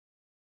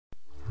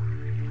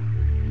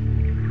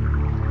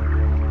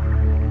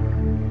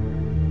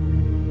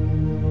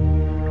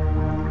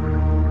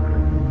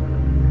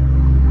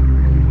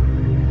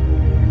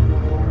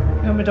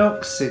my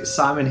ducks, it's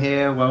Simon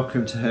here,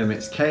 welcome to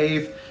Hermit's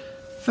Cave.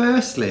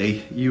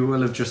 Firstly, you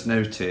will have just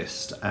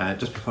noticed,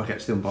 just before I get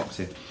to the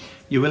unboxing,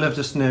 you will have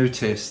just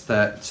noticed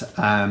that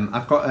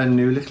I've got a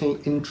new little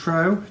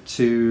intro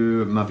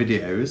to my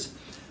videos,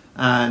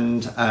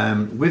 and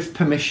with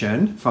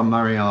permission from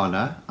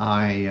Mariana,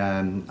 I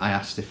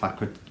asked if I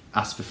could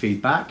ask for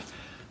feedback,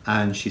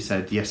 and she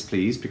said yes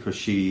please, because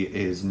she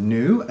is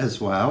new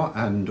as well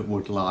and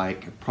would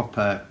like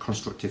proper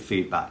constructive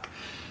feedback.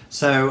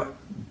 So,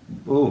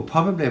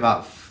 probably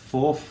about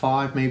 4,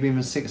 5, maybe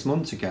even 6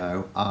 months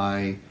ago,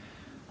 I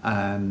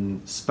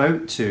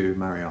spoke to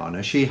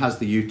Mariana. She has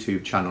the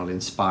YouTube channel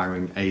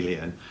Inspiring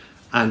Alien,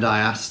 and I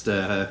asked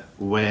her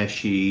where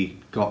she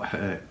got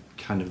her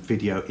kind of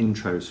video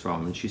intros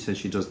from, and she said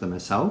she does them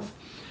herself.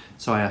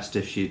 So I asked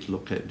if she'd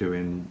look at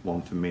doing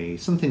one for me,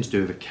 something to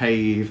do with a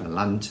cave, a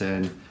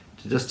lantern,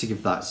 just to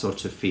give that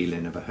sort of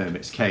feeling of a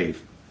hermit's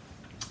cave.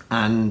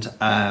 And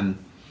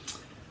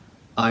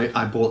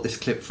I bought this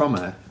clip from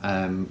her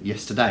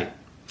yesterday,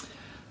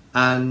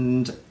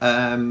 and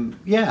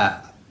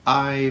yeah,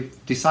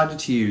 I've decided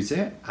to use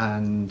it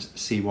and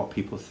see what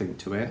people think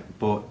to it,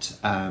 but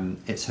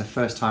it's her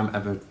first time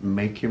ever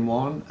making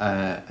one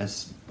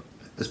as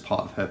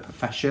part of her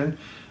profession.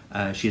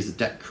 She's a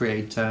deck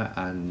creator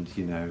and,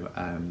 you know,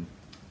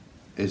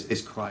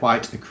 is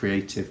quite a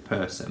creative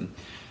person,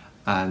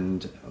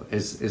 and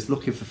is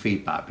looking for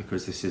feedback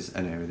because this is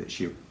an area that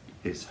she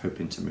is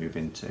hoping to move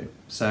into.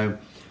 So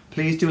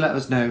please do let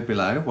us know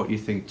below what you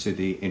think to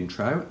the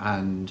intro,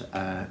 and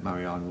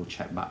Mariana will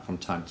check back from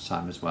time to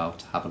time as well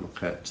to have a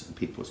look at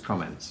people's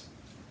comments.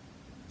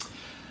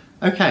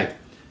 Okay,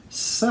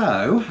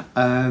 so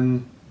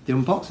the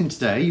unboxing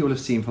today, you will have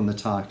seen from the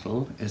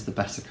title, is the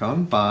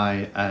Besancon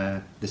by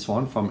this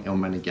one from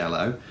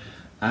Meneghello,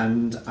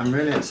 and I'm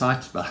really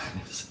excited about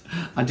this.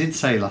 I did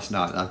say last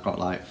night that I've got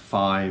like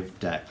 5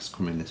 decks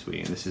coming this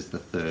week, and this is the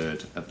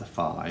 3rd of the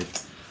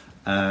 5.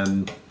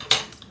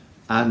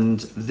 And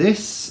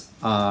this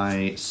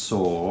I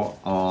saw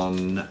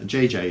on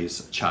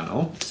JJ's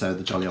channel, so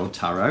the Jolly Old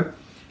Tarot.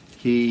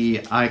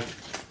 I've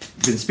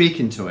been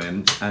speaking to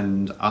him,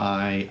 and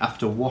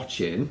after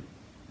watching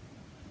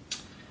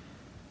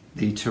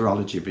the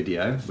Tarology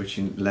video, which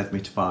led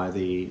me to buy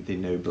the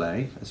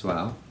Noble as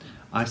well,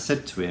 I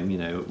said to him, you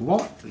know,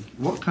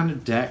 what kind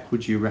of deck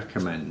would you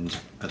recommend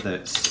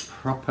that's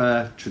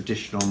proper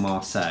traditional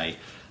Marseille,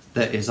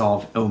 that is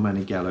of Il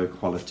Meneghello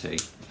quality?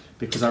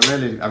 Because I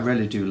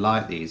really do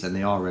like these, and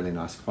they are really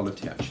nice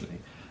quality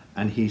actually.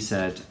 And he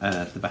said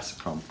the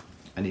Besancon,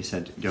 and he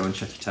said go and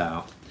check it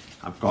out.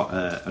 I've got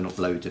an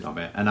uploading of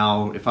it, and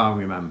if I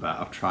remember,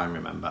 I'll try and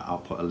remember, I'll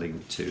put a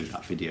link to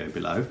that video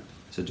below.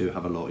 So do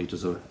have a look. He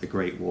does a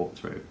great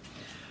walkthrough,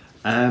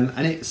 and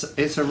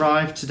it's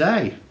arrived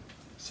today.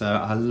 So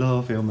I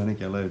love Il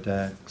Meneghello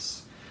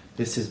decks.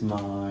 This is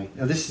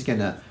this is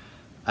gonna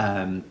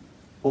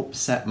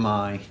upset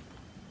my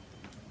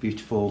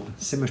beautiful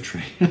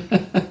symmetry.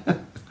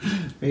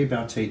 Maybe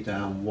I'll take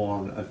down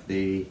one of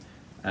the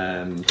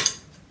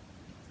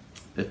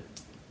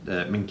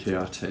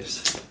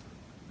Minchiatos.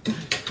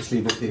 Just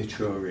leave up the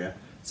Etruria.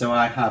 So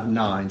I have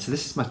 9. So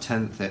this is my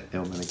 10th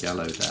Il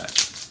Meneghello deck.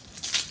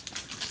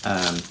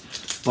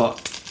 But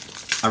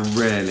I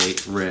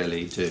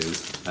really do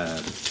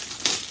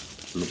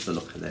love the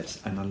look of this,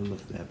 and I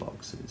love their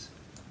boxes,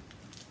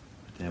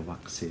 their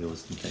wax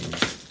seals and things.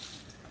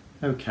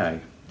 Okay,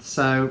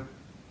 so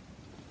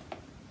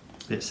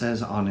it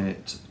says on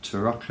it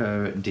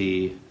Tarocco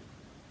di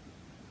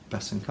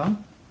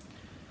Besancon.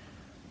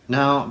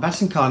 Now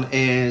Besancon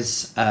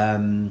is,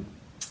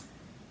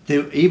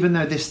 even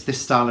though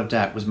this style of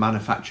deck was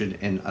manufactured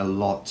in a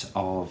lot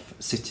of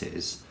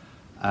cities,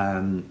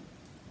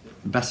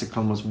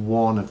 Besancon was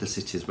one of the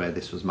cities where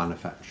this was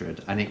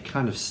manufactured, and it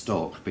kind of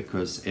stuck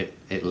because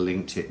it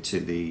linked it to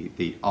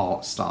the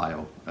art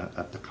style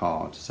of the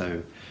card,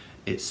 so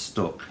it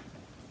stuck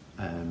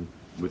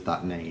with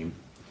that name.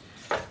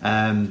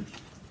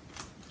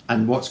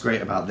 And what's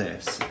great about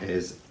this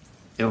is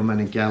Il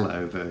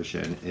Meneghello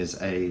version is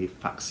a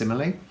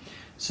facsimile,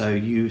 so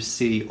you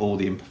see all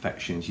the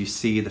imperfections, you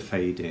see the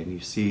fading,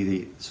 you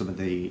see some of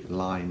the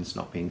lines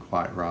not being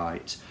quite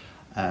right.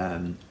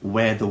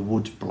 Where the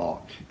wood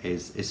block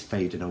is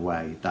fading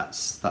away,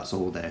 that's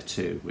all there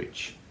too,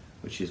 which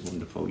is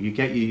wonderful. You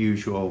get your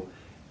usual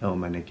Il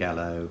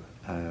Meneghello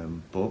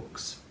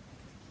books,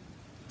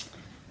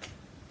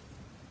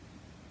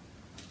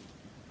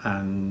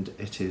 and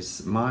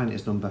mine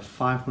is number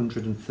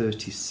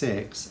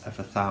 536 of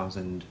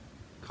 1,000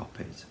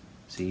 copies.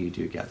 So you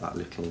do get that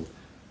little.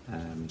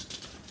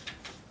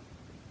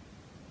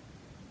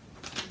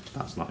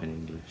 That's not in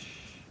English.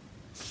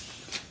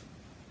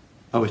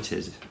 Oh, it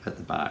is at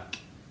the back.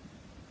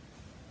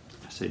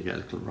 So you get a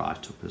little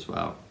write-up as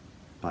well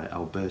by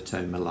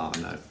Alberto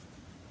Milano.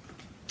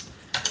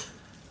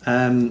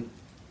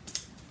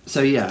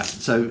 So yeah,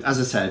 so as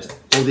I said,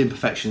 all the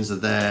imperfections are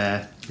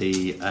there.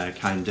 The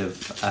kind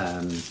of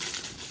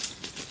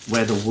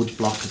where the wood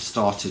block has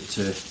started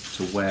to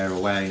wear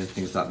away and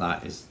things like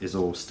that is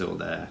all still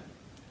there.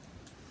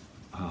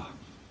 Oh,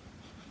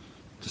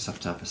 Just have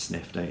to have a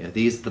sniff, don't you?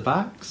 These are the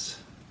backs,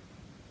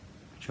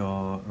 which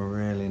are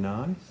really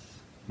nice.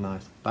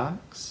 Nice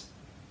backs.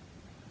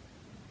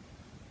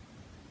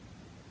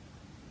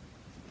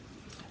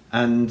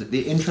 And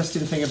the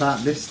interesting thing about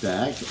this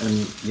deck,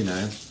 and you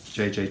know,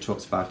 JJ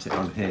talks about it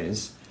on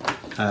his,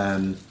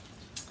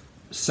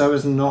 so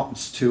as not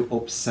to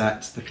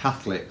upset the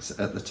Catholics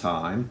at the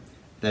time,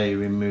 they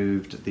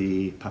removed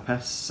the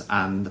Papess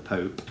and the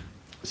Pope.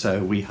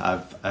 So we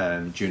have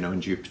Juno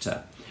and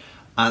Jupiter.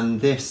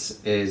 And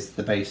this is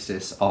the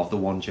basis of the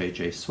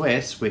 1JJ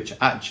Swiss, which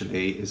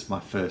actually is my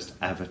first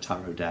ever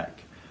tarot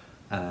deck,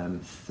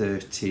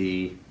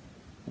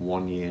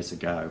 31 years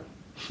ago.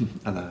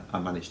 And I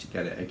managed to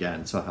get it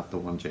again, so I have the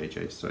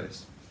 1JJ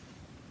Swiss.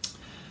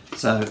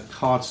 So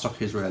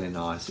cardstock is really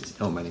nice. It's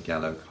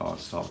Meneghello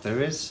cardstock.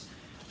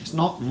 It's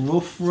not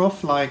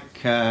rough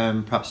like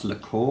perhaps Le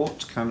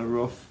Court kind of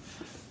rough,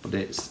 but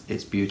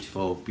it's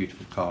beautiful,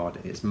 beautiful card.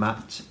 It's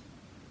matte.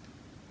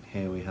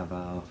 Here we have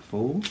our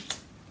Fool.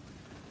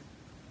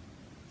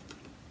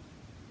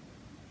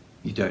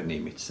 You don't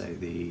need me to say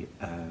the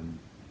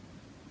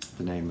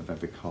name of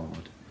every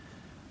card.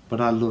 But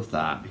I love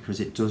that because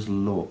it does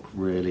look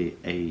really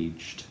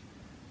aged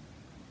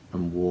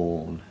and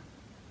worn.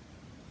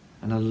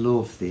 And I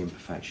love the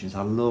imperfections.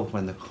 I love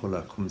when the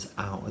colour comes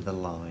out of the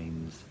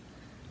lines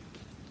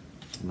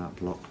and that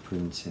block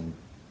printing.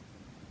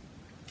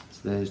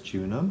 So there's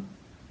Juno.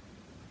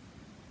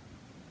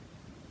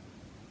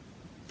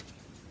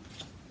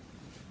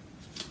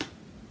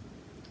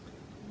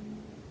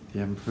 The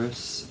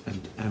Empress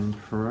and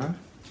Emperor.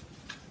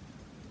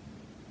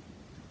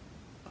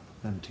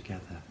 Put them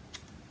together.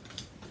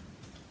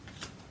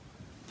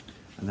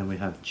 And then we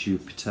have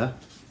Jupiter.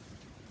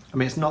 I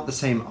mean, it's not the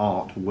same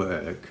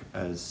artwork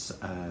as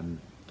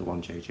the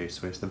 1JJ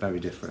Swiss. They're very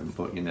different,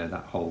 but you know,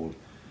 that whole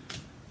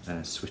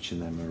switching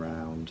them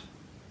around.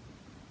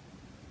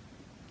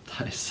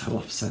 That is so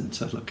off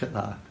centre, look at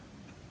that.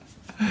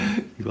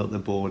 You've got the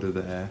border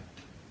there.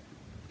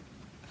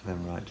 And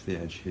then right to the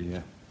edge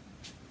here.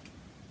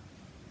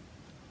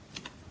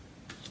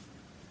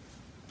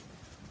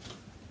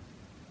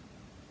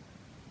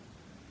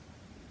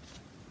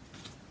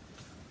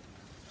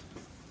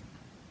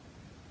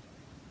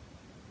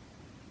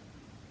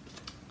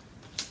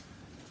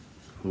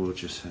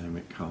 Gorgeous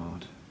hermit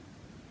card.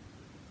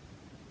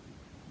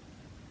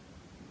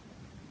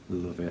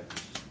 Love it.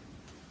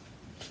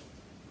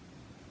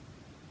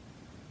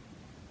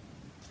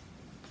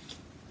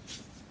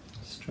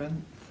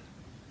 Strength.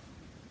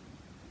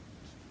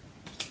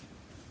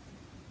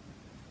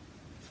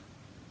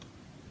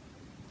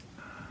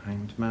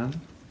 Hanged Man.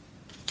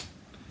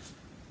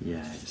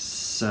 Yeah, it's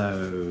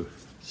so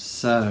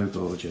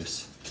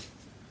gorgeous.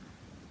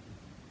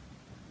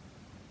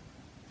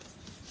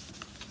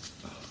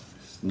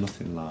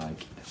 Nothing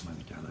like a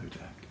Meneghello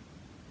deck.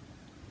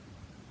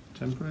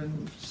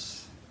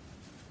 Temperance,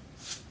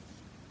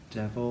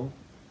 Devil,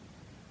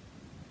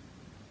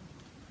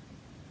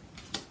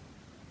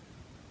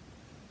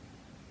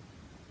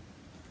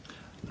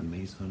 the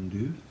Maison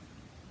du,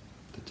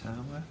 the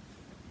Tower,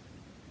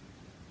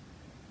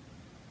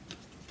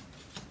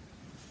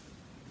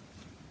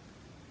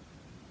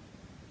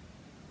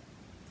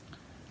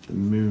 the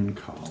Moon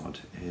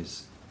card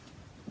is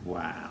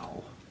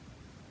wow.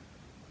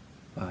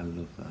 I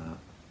love that.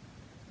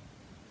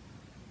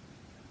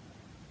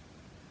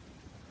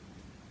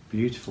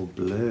 Beautiful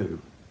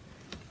blue.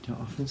 You don't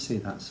often see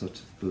that sort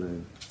of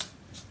blue.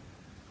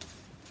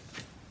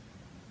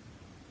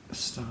 The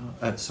star,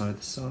 sorry,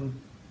 the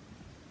sun.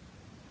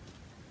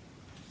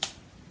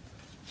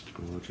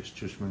 Gorgeous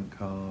Judgment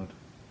card.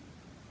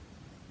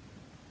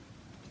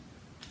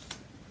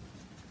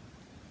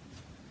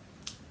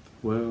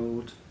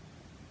 World.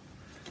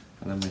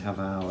 And then we have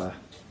our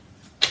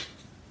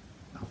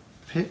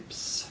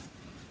pips.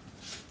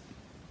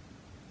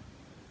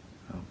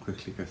 I'll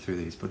quickly go through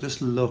these, but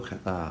just look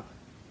at that.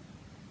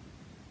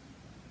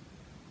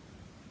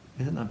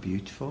 Isn't that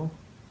beautiful?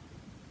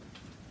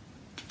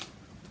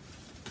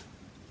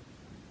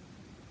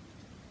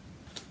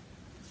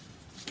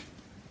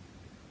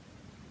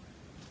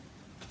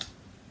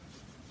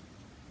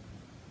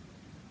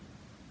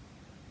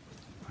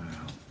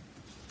 Wow.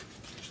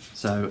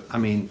 So, I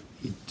mean,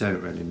 you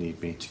don't really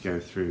need me to go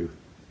through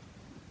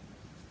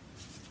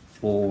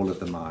all of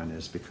the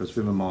minors, because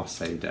with a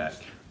Marseille deck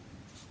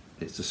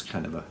it's just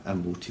kind of a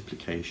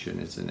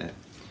multiplication, isn't it?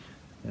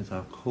 There's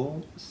our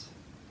Courts,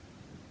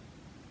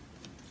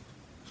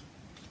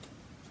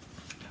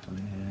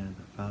 Cavalier,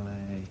 the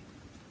Valet,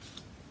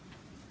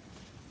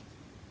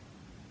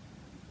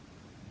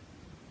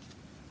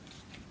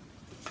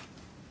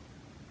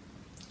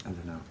 and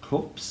then our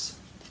Cups.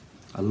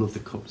 I love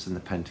the Cups and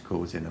the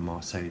Pentacles in a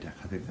Marseille deck.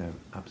 I think they're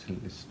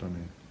absolutely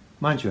stunning.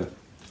 Mind you,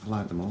 I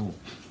like them all.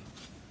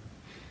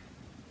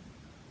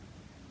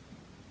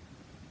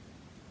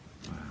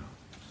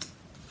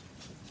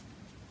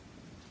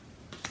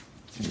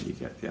 You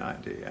get the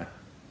idea.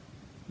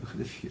 Look at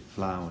the few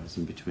flowers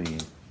in between.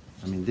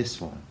 I mean,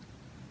 this one,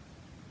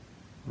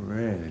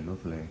 really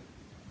lovely.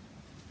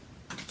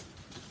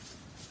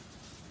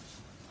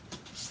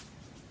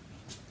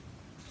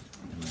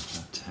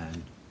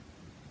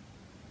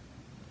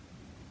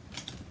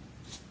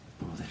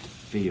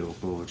 feel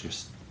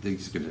gorgeous.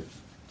 These are going to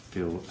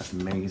feel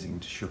amazing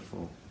to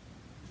shuffle.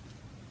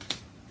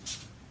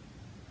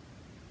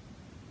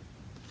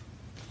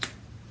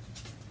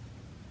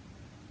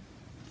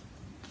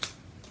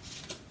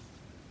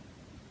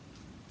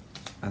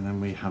 And then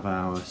we have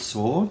our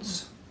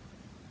swords.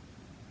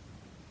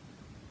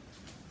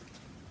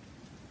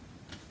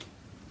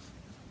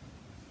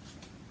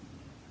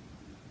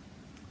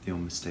 The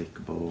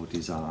unmistakable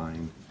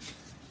design.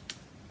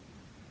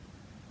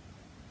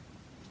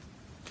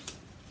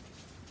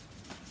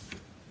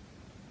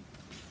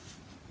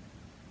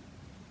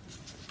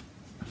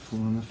 A 4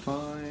 and a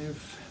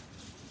 5.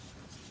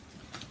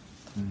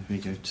 And if we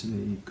go to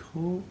the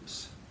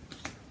quartz.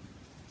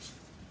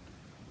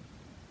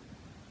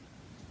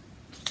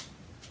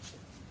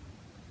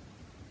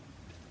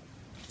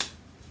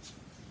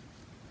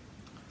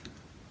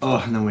 Oh,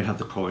 and then we have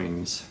the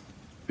coins,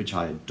 which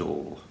I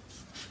adore.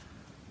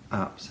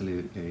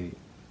 Absolutely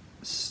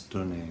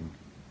stunning.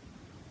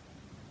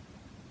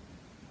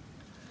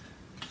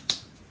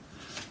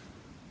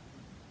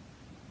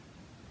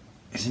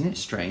 Isn't it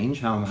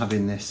strange how I'm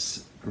having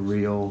this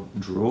real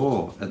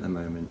draw at the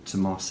moment to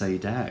Marseille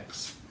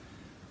decks?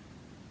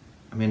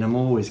 I mean, I'm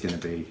always going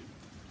to be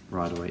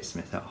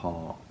Rider-Waite-Smith at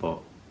heart, but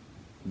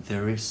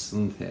there is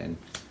something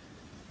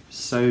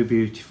so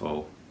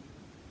beautiful.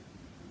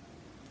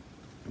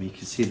 I mean, you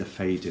can see the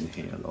fade in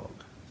here,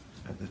 look,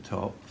 at the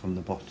top from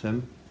the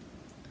bottom.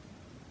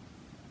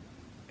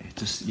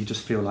 You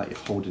just feel like you're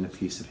holding a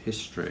piece of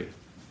history.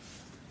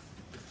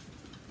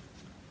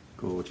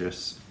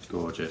 Gorgeous,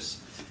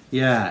 gorgeous.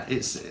 Yeah,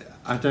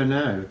 I don't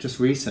know, just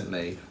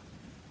recently,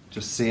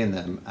 just seeing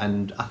them,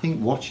 and I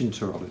think watching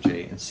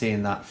Tarology and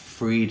seeing that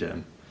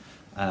freedom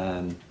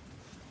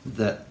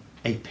that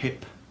a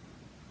pip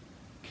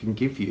can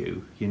give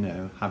you, you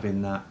know,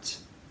 having that,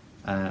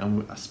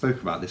 and I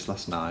spoke about this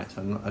last night,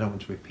 I don't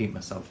want to repeat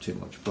myself too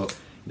much, but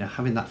you know,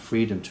 having that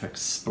freedom to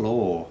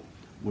explore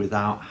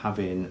without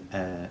having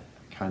a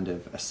kind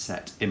of a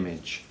set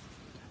image.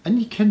 And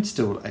you can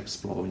still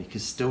explore, and you can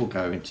still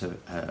go into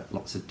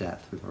lots of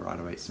depth with a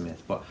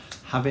Rider-Waite-Smith, but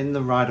having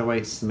the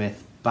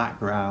Rider-Waite-Smith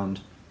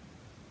background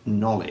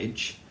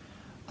knowledge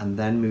and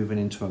then moving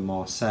into a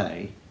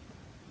Marseille,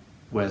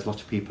 whereas a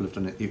lot of people have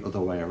done it the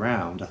other way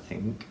around, I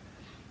think,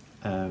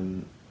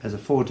 has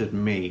afforded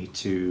me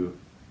to,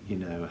 you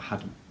know,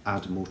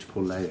 add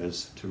multiple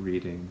layers to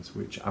readings,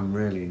 which I'm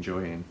really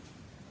enjoying.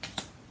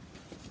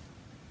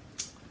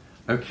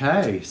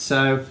 Okay,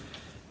 so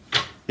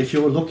if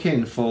you're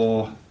looking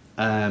for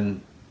a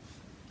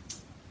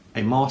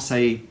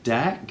Marseille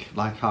deck,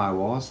 like I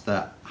was,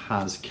 that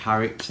has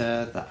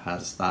character, that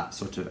has that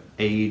sort of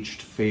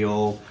aged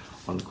feel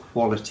on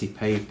quality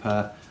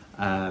paper,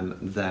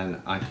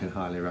 then I can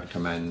highly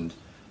recommend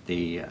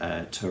the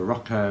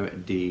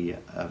Tarocco di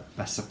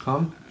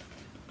Besancon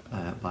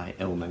by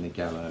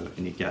Meneghello,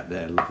 and you get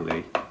their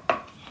lovely,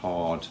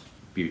 hard,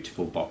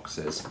 beautiful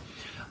boxes.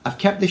 I've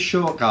kept this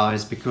short,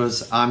 guys,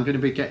 because I'm going to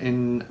be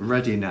getting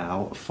ready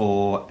now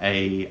for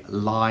a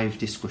live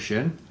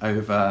discussion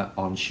over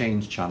on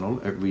Shane's channel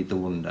at Read the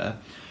Wonder,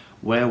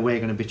 where we're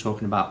going to be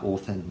talking about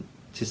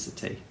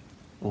authenticity.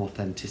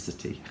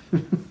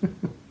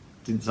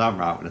 Didn't sound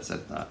right when I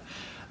said that.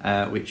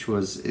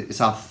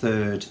 It's our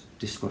third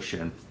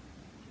discussion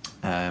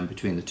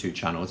between the two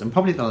channels, and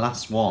probably the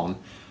last one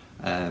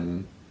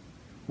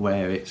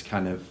where it's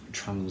kind of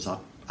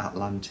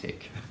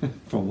transatlantic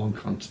from one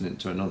continent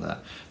to another,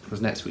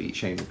 because next week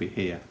Shane will be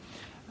here.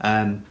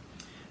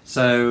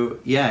 So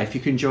yeah, if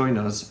you can join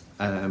us,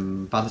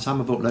 by the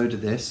time I've uploaded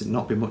this, it'll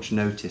not be much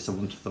notice, I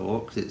wouldn't have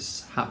thought, because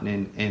it's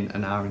happening in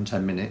an hour and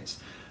 10 minutes.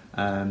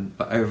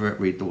 But over at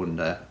Read the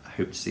Wonder, I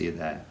hope to see you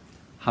there.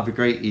 Have a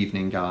great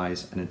evening,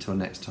 guys, and until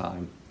next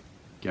time,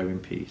 go in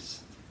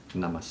peace,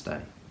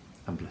 namaste,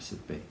 and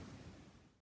blessed be.